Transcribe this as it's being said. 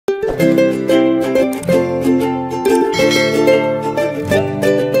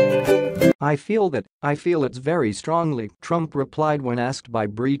I feel it's very strongly," Trump replied when asked by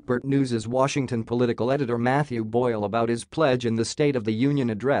Breitbart News' Washington political editor Matthew Boyle about his pledge in the State of the Union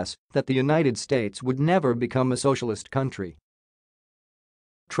address that the United States would never become a socialist country.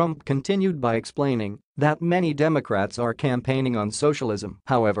 Trump continued by explaining that many Democrats are campaigning on socialism,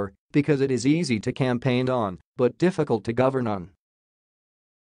 however, because it is easy to campaign on but difficult to govern on.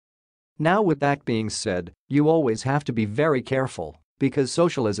 Now, with that being said, you always have to be very careful, because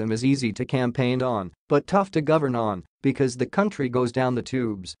socialism is easy to campaign on but tough to govern on because the country goes down the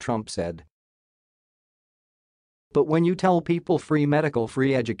tubes, Trump said. But when you tell people free medical,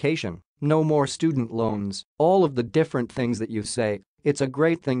 free education, no more student loans, all of the different things that you say, it's a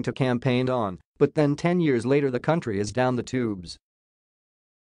great thing to campaign on, but then 10 years later the country is down the tubes.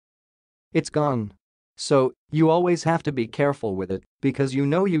 It's gone. So, you always have to be careful with it, because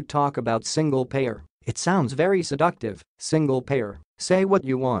you talk about single payer. It sounds very seductive, single payer, say what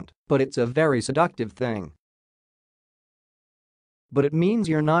you want, but it's a very seductive thing. But it means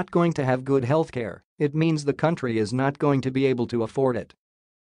you're not going to have good healthcare, it means the country is not going to be able to afford it.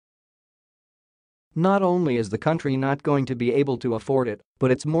 Not only is the country not going to be able to afford it, but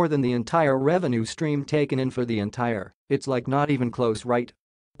it's more than the entire revenue stream taken in for the entire, it's like not even close, right?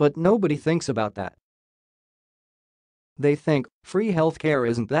 But nobody thinks about that. They think, free healthcare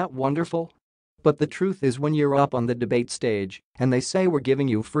isn't that wonderful? But the truth is when you're up on the debate stage and they say we're giving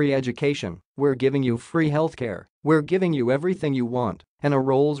you free education, we're giving you free healthcare, we're giving you everything you want, and a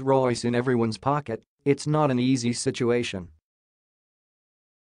Rolls Royce in everyone's pocket, it's not an easy situation.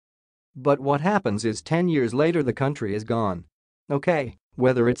 But what happens is 10 years later the country is gone. Okay,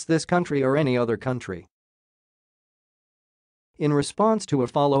 whether it's this country or any other country. In response to a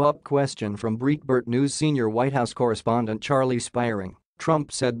follow-up question from Breitbart News senior White House correspondent Charlie Spiering,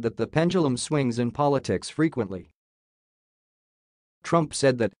 Trump said that the pendulum swings in politics frequently. Trump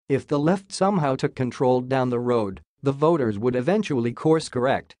said that if the left somehow took control down the road, the voters would eventually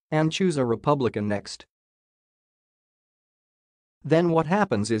course-correct and choose a Republican next. Then what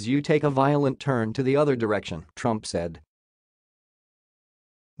happens is you take a violent turn to the other direction, Trump said.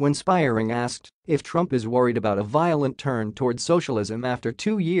 When Spiering asked if Trump is worried about a violent turn toward socialism after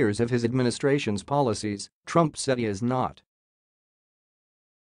 2 years of his administration's policies, Trump said he is not.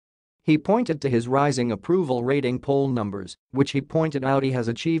 He pointed to his rising approval rating poll numbers, which he pointed out he has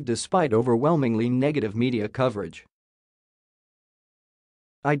achieved despite overwhelmingly negative media coverage.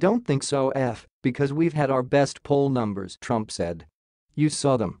 "I don't think so, because we've had our best poll numbers," Trump said. "You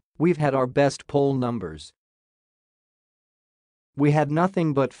saw them, we've had our best poll numbers. We had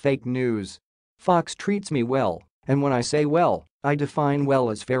nothing but fake news. Fox treats me well, and when I say well, I define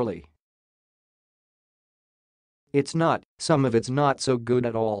well as fairly. It's not, some of it's not so good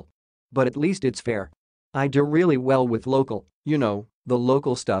at all. But at least it's fair. I do really well with local, the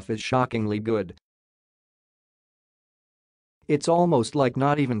local stuff is shockingly good. It's almost like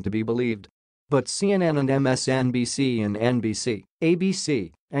not even to be believed. But CNN and MSNBC and NBC,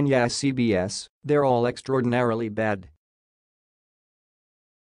 ABC, and CBS, they're all extraordinarily bad.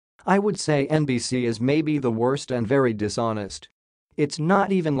 I would say NBC is maybe the worst and very dishonest. It's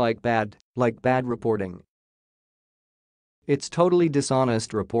not even like bad reporting. It's totally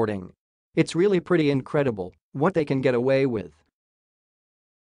dishonest reporting. It's really pretty incredible what they can get away with."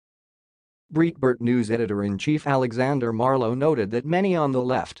 Breitbart News editor-in-chief Alexander Marlow noted that many on the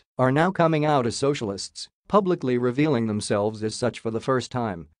left are now coming out as socialists, publicly revealing themselves as such for the first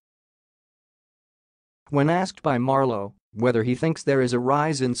time. When asked by Marlow whether he thinks there is a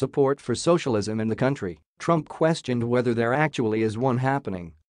rise in support for socialism in the country, Trump questioned whether there actually is one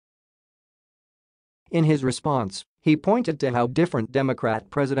happening. In his response, he pointed to how different Democrat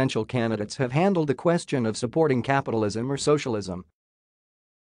presidential candidates have handled the question of supporting capitalism or socialism.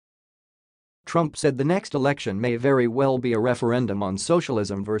 Trump said the next election may very well be a referendum on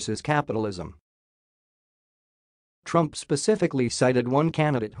socialism versus capitalism. Trump specifically cited one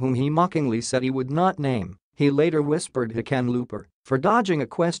candidate whom he mockingly said he would not name. He later whispered Hickenlooper for dodging a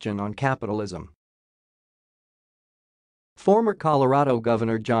question on capitalism. Former Colorado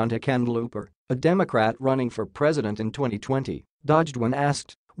Governor John Hickenlooper, a Democrat running for president in 2020, dodged when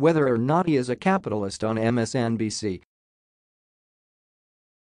asked whether or not he is a capitalist on MSNBC.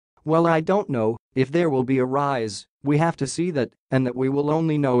 "Well, I don't know if there will be a rise, we have to see that, and that we will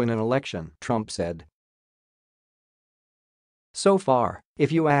only know in an election," Trump said. So far,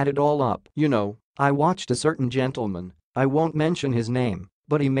 if you add it all up, I watched a certain gentleman, I won't mention his name,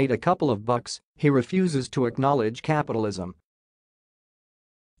 but he made a couple of bucks, he refuses to acknowledge capitalism.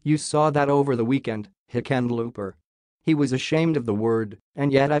 You saw that over the weekend, Hickenlooper. He was ashamed of the word,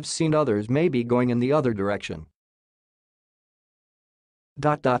 and yet I've seen others maybe going in the other direction.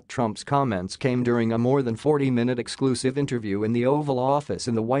 Trump's comments came during a more than 40-minute exclusive interview in the Oval Office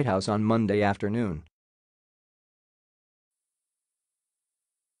in the White House on Monday afternoon.